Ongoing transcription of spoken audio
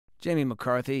Jamie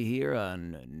McCarthy here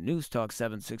on News Talk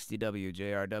 760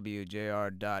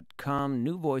 WJRWJR.com.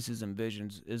 New Voices and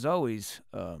Visions. As always,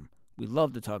 we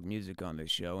love to talk music on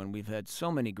this show, and we've had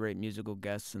so many great musical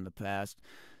guests in the past,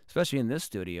 especially in this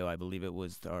studio. I believe it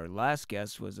was our last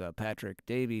guest was Patrick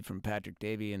Davey from Patrick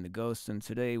Davey and the Ghosts, and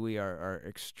today we are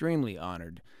extremely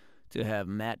honored to have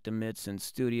Matt Dmits in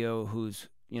studio, who's,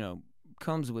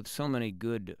 comes with so many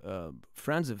good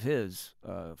friends of his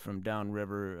from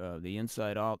downriver, the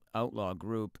Inside Outlaw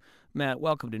group. Matt,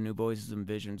 welcome to New Voices and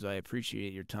Visions. I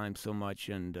appreciate your time so much,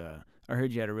 and I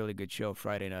heard you had a really good show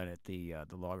Friday night at the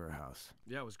Logger House.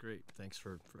 Yeah, it was great. Thanks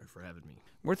for having me.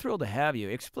 We're thrilled to have you.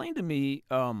 Explain to me,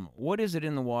 what is it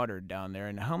in the water down there,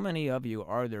 and how many of you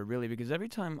are there really? Because every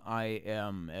time I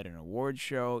am at an award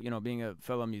show, being a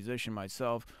fellow musician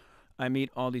myself, I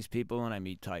meet all these people, and I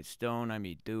meet Ty Stone, I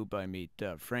meet Dupe, I meet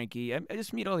Frankie. I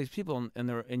just meet all these people,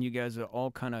 and you guys are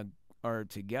all kind of are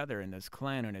together in this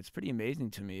clan, and it's pretty amazing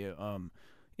to me.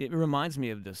 It reminds me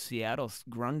of the Seattle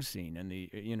grunge scene in the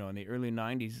in the early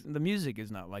 '90s. The music is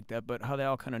not like that, but how they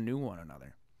all kind of knew one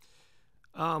another.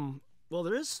 Well,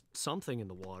 there is something in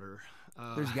the water.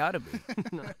 There's got to be.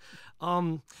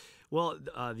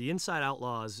 The Inside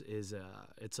Outlaws is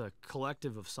it's a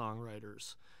collective of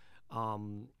songwriters.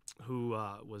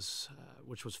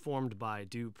 Which was formed by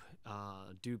Dupe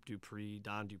Dupree,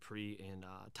 Don Dupree, and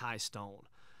Ty Stone.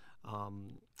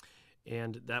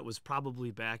 And that was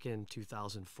probably back in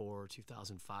 2004 or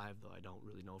 2005, though I don't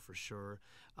really know for sure.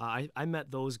 I met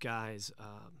those guys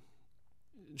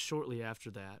shortly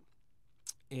after that,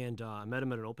 and I met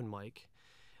them at an open mic,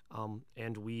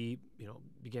 and we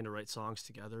began to write songs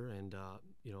together, and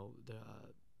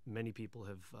many people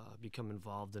have become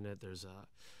involved in it. There's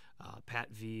Pat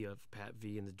V of Pat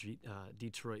V and the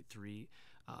Detroit 3,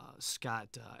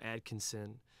 Scott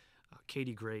Adkinson,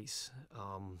 Katie Grace.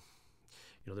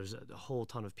 There's a whole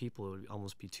ton of people. It would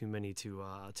almost be too many to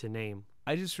name.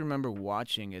 I just remember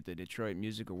watching at the Detroit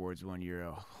Music Awards one year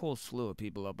a whole slew of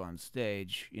people up on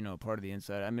stage, part of the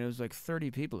Inside. I mean, it was like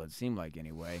 30 people, it seemed like,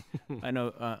 anyway. I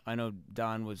know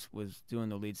Don was doing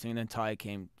the lead singing, and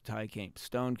then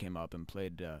Stone came up and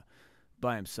played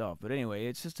by himself. But anyway,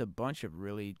 it's just a bunch of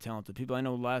really talented people. I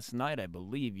know last night, I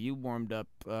believe, you warmed up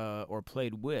or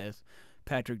played with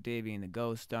Patrick Davey and the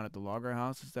Ghosts down at the Logger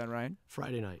House. Is that right?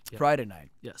 Friday night. Yeah. Friday night.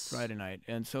 Yes. Friday night.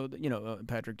 And so,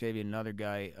 Patrick Davey, another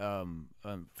guy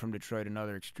from Detroit,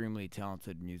 another extremely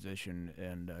talented musician,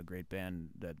 and a great band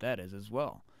that is as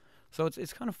well. So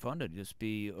it's kind of fun to just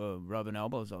be rubbing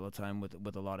elbows all the time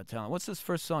with a lot of talent. What's this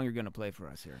first song you're going to play for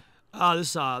us here?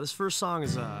 This first song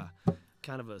is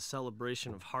kind of a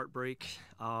celebration of heartbreak,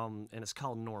 and it's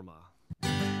called Norma. You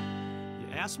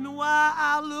ask me why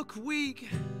I look weak.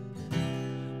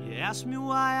 You ask me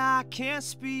why I can't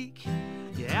speak.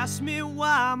 You ask me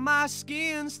why my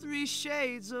skin's 3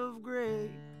 shades of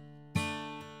gray.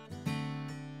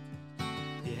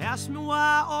 You ask me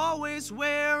why I always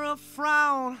wear a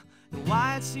frown, and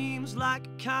why it seems like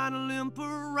I kinda limp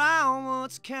around. Well,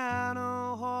 it's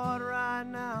kinda hard right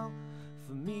now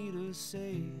for me to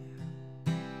say.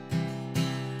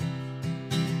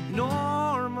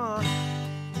 Norma,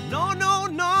 no, no,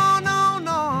 no, no,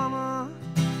 Norma.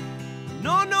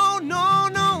 No, no, no,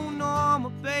 no, Norma,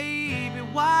 baby,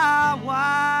 why?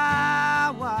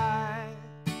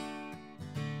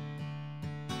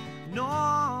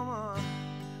 Norma,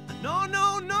 no,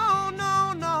 no, no,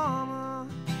 no, Norma.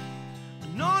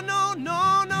 No, no,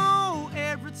 no, no,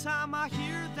 every time I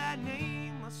hear that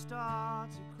name I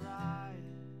start to cry.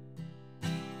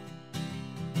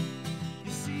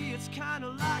 You see, it's kinda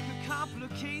like a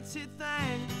complicated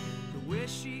thing, the way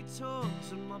she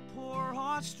tugs on my poor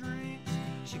heartstrings.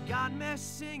 She got me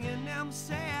singing them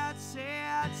sad,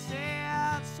 sad,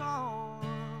 sad songs.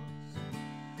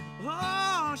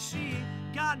 Oh, she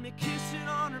got me kissing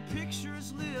on her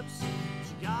picture's lips.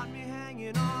 She got me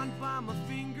hanging on by my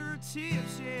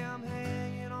fingertips. Yeah, I'm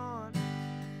hanging on,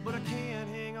 but I can't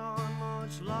hang on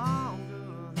much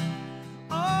longer.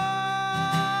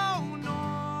 Oh,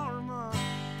 Norma,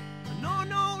 no,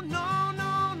 no, no,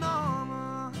 no,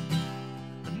 Norma.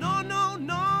 No, no,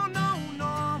 no, no,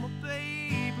 Norma,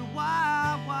 baby, why?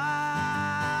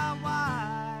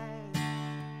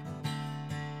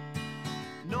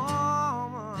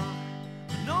 Norma,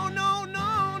 no, no,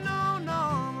 no, no,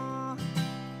 Norma.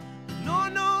 No,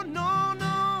 no, no,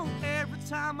 no, every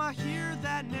time I hear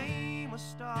that name I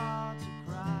start to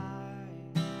cry.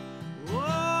 Oh,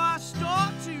 I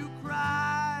start to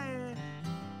cry.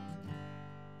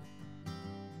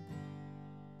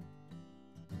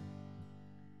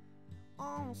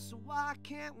 Oh, so why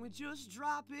can't we just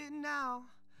drop it now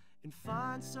and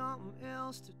find something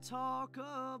else to talk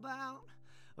about?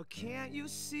 Or can't you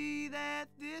see that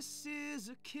this is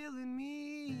a killing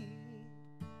me?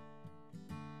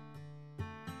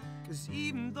 'Cause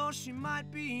even though she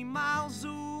might be miles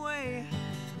away,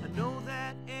 I know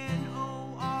that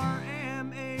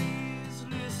Norma is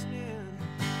listening.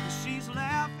 She's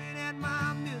laughing at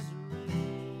my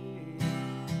misery.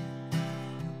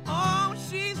 Oh,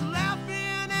 she's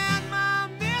laughing at my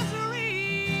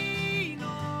misery,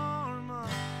 Norma.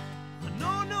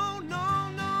 No, no,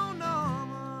 no, no,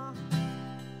 Norma.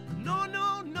 No,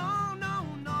 no, no,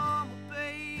 no, Norma,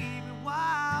 baby.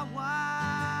 Why?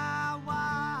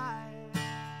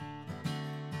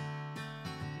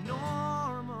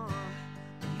 Norma.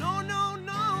 No, no,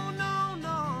 no, no,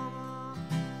 Norma.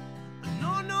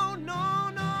 No, no, no,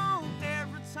 no.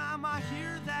 Every time I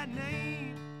hear that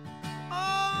name,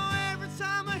 oh, every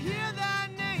time I hear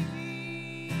that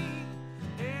name,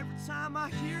 every time I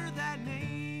hear that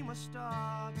name, I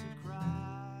start to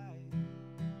cry.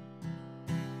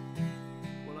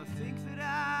 Well, I think that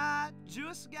I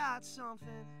just got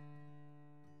something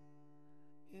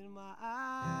in my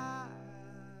eye.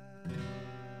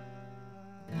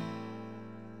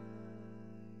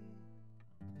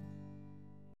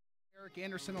 Erik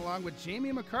Anderson along with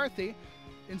Jamie McCarthy.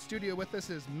 In studio with us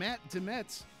is Matt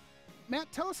Dmits.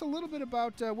 Matt, tell us a little bit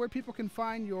about where people can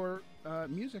find your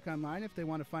music online if they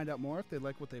want to find out more, if they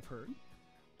like what they've heard.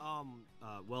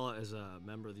 Well, as a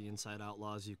member of the Inside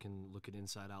Outlaws, you can look at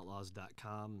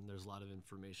InsideOutlaws.com. There's a lot of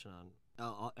information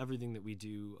on everything that we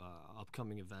do,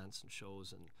 upcoming events and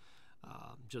shows, and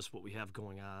just what we have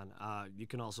going on. You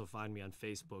can also find me on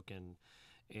Facebook, and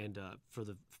for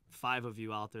the 5 of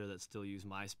you out there that still use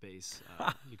MySpace,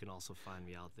 you can also find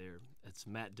me out there. It's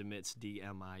Matt Dmits,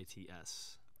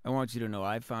 D-M-I-T-S. I want you to know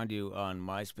I found you on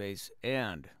MySpace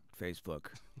and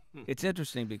Facebook. It's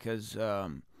interesting because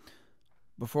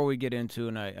before we get into,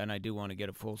 and I do want to get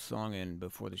a full song in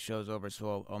before the show's over,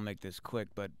 so I'll make this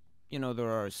quick. But you know,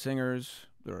 there are singers,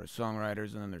 there are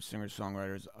songwriters, and then there's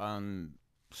singer-songwriters. On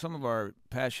some of our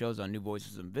past shows on New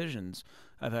Voices and Visions,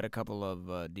 I've had a couple of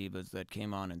divas that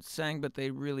came on and sang, but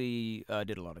they really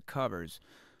did a lot of covers.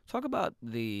 Talk about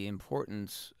the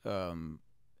importance.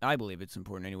 I believe it's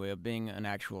important anyway, of being an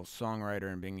actual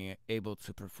songwriter and being able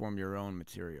to perform your own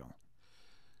material.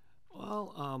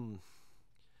 Well,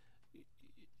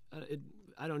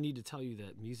 I don't need to tell you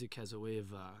that music has a way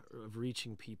of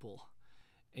reaching people,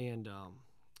 and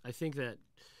I think that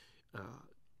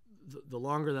the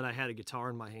longer that I had a guitar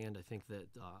in my hand, I think that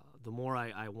the more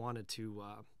I wanted to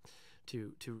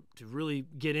really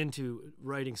get into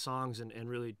writing songs and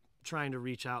really trying to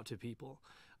reach out to people.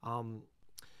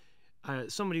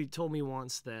 Somebody told me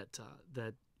once that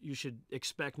you should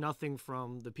expect nothing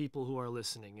from the people who are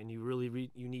listening, and you really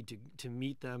you need to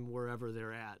meet them wherever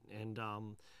they're at. And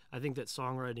I think that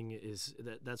songwriting is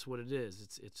that's what it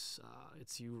is.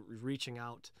 It's you reaching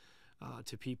out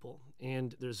to people,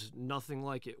 and there's nothing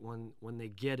like it when they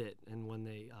get it and when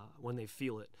they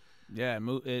feel it. Yeah,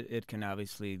 it can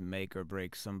obviously make or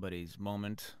break somebody's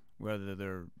moment, whether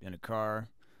they're in a car,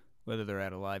 whether they're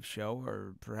at a live show,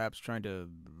 or perhaps trying to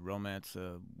romance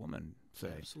a woman,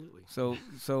 say. Absolutely. So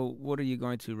what are you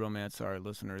going to romance our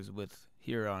listeners with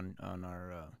here on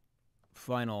our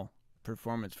final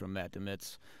performance from Matt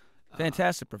Dmits?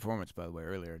 Fantastic performance, by the way,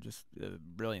 earlier. Just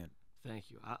brilliant.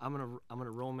 Thank you. I'm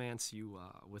gonna romance you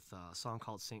with a song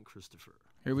called St. Christopher.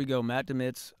 Here we go, Matt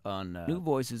Dmits on New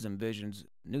Voices and Visions,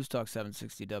 News Talk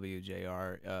 760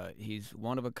 WJR. He's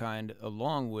one of a kind,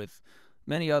 along with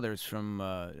many others from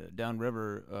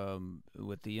downriver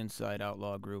with the Inside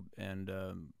Outlaw group, and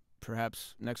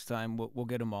perhaps next time we'll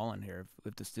get them all in here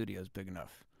if the studio's big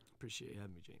enough. Appreciate you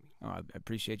having me, Jamie. Oh, I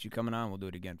appreciate you coming on. We'll do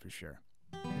it again for sure.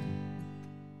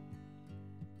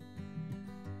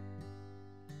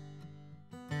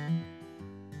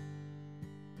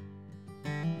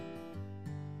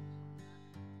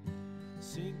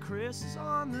 St. Chris is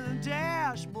on the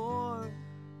dashboard,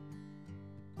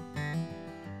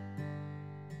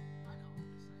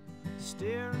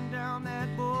 staring down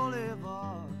that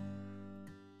boulevard.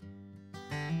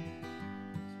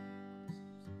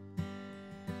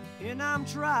 And I'm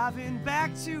driving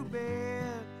back to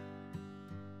bed,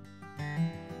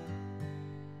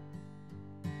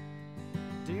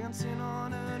 dancing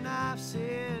on a knife's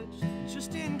edge,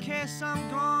 just in case I'm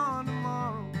gone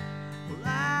tomorrow. Well,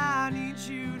 I need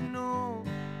you to know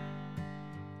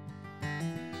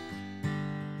I'm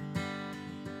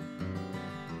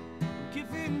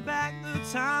giving back the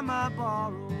time I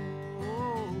borrowed,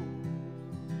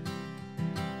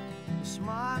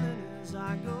 smiling as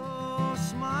I go,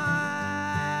 smile.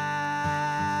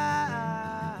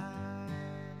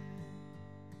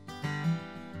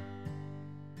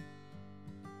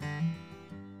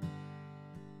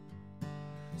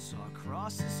 Saw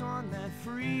crosses on that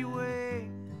freeway.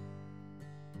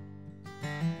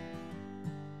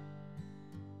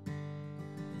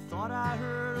 Thought I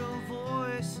heard a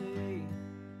voice say,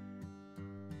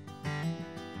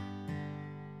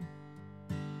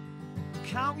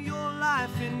 count your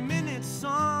life in minutes,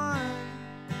 son.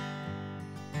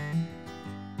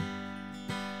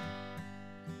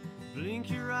 Blink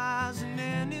your eyes and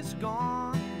then it's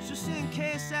gone. Just in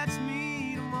case that's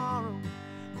me tomorrow,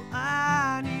 well,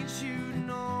 I need you to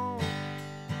know.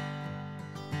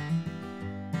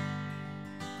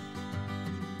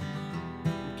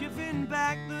 Giving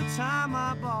back the time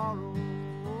I borrowed,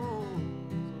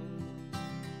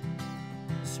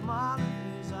 smiling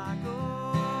as I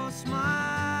go,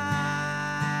 smiling.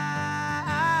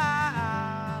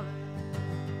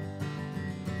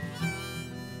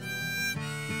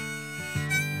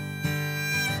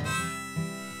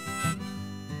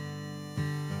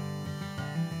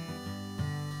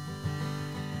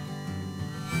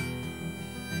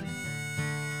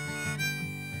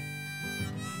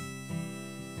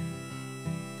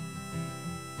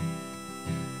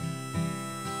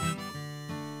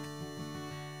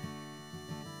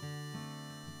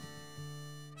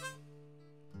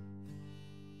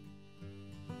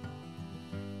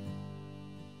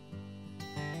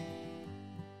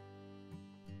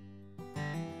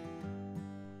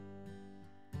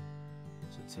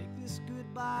 So take this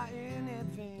goodbye in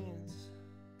advance,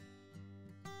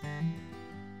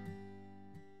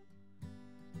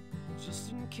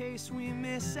 just in case we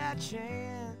miss that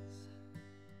chance,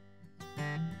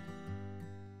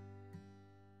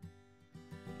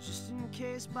 just in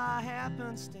case by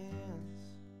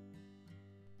happenstance.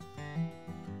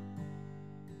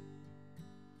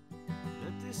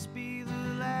 Let this be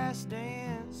the last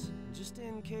dance, just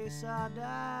in case I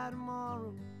die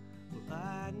tomorrow. Well,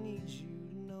 I need you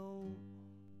to know.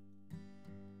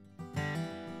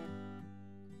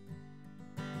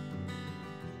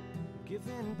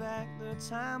 Giving back the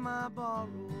time I borrowed,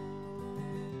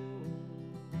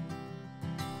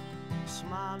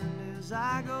 smiling as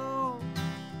I go,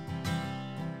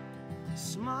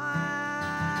 smiling,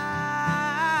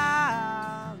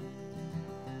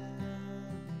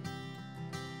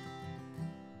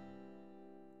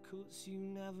 'cause you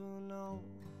never know.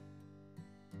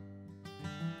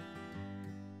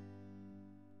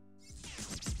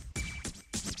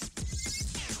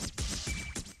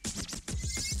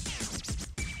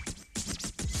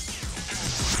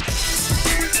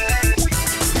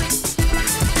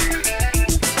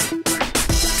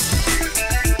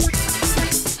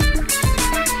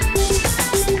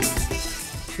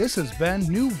 This has been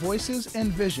New Voices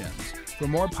and Visions. For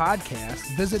more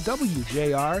podcasts, visit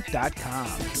WJR.com.